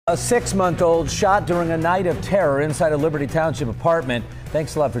A 6-month-old shot during a night of terror inside a Liberty Township apartment.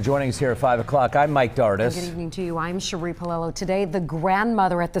 Thanks a lot for joining us here at 5 o'clock. I'm Mike Dardis. Good evening to you. I'm Cherie Palello. Today, the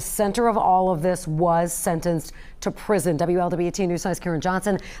grandmother at the center of all of this was sentenced to prison. WLWT News 5's Karen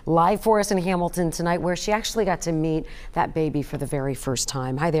Johnson live for us in Hamilton tonight, where she actually got to meet that baby for the very first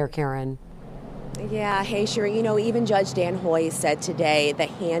time. Hi there, Karen. Yeah, hey, Cherie. You know, even Judge Dan Hoy said today the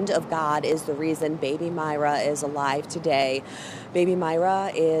hand of God is the reason baby Myra is alive today. Baby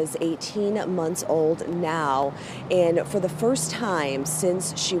Myra is 18 months old now, and for the first time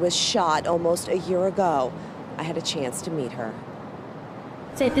since she was shot almost a year ago, I had a chance to meet her.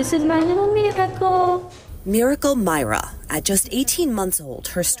 Say, this is my little miracle. Miracle Myra. At just 18 months old,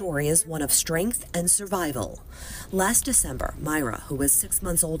 her story is one of strength and survival. Last December, Myra, who was 6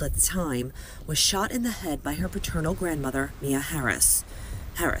 months old at the time, was shot in the head by her paternal grandmother, Mia Harris.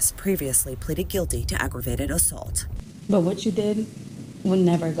 Harris previously pleaded guilty to aggravated assault. But what you did will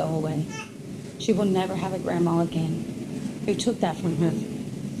never go away. She will never have a grandma again. You took that from her.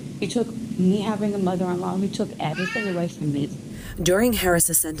 You took me having a mother-in-law. You took everything away from me. During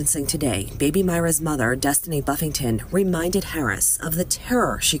Harris's sentencing today, baby Myra's mother, Destiny Buffington, reminded Harris of the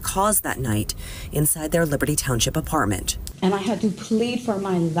terror she caused that night inside their Liberty Township apartment. And I had to plead for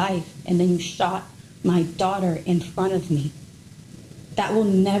my life, and then you shot my daughter in front of me. That will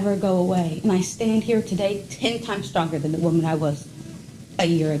never go away. And I stand here today 10 times stronger than the woman I was a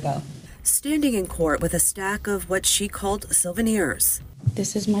year ago. Standing in court with a stack of what she called souvenirs.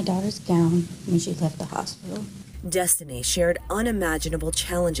 This is my daughter's gown when she left the hospital. Destiny shared unimaginable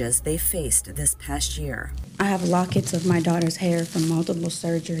challenges they faced this past year. I have lockets of my daughter's hair from multiple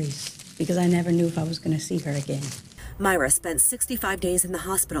surgeries because I never knew if I was going to see her again. Myra spent 65 days in the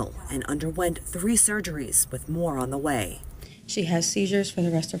hospital and underwent 3 surgeries, with more on the way. She has seizures for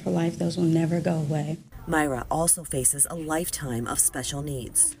the rest of her life. Those will never go away. Myra also faces a lifetime of special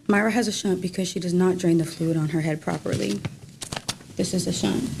needs. Myra has a shunt because she does not drain the fluid on her head properly. This is a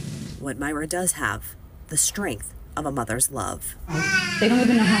shunt. What Myra does have, the strength of a mother's love. They don't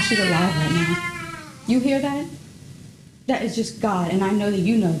even know how she's alive right now. You hear that? That is just God, and I know that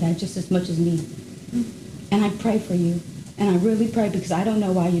you know that just as much as me. And I pray for you, and I really pray because I don't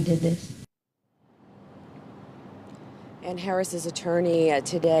know why you did this. And Harris's attorney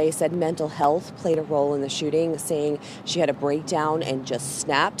today said mental health played a role in the shooting, saying she had a breakdown and just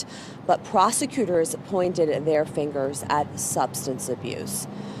snapped. But prosecutors pointed their fingers at substance abuse.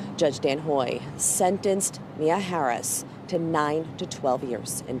 Judge Dan Hoy sentenced Mia Harris to 9 to 12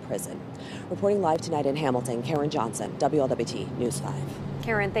 years in prison. Reporting live tonight in Hamilton, Karen Johnson, WLWT News 5.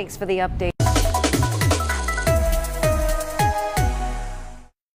 Karen, thanks for the update.